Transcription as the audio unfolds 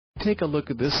Take a look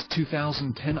at this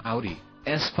 2010 Audi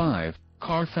S5.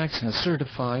 Carfax has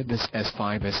certified this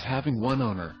S5 as having one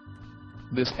owner.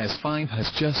 This S5 has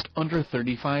just under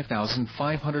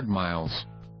 35,500 miles.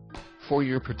 For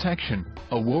your protection,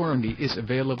 a warranty is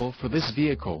available for this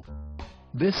vehicle.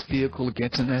 This vehicle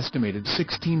gets an estimated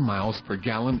 16 miles per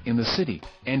gallon in the city,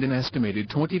 and an estimated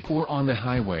 24 on the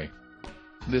highway.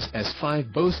 This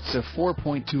S5 boasts a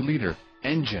 4.2-liter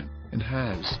engine, and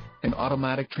has an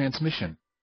automatic transmission.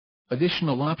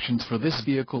 Additional options for this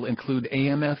vehicle include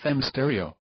AM/FM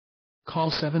stereo.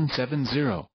 Call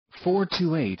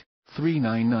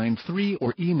 770-428-3993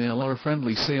 or email our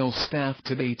friendly sales staff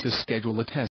today to schedule a test.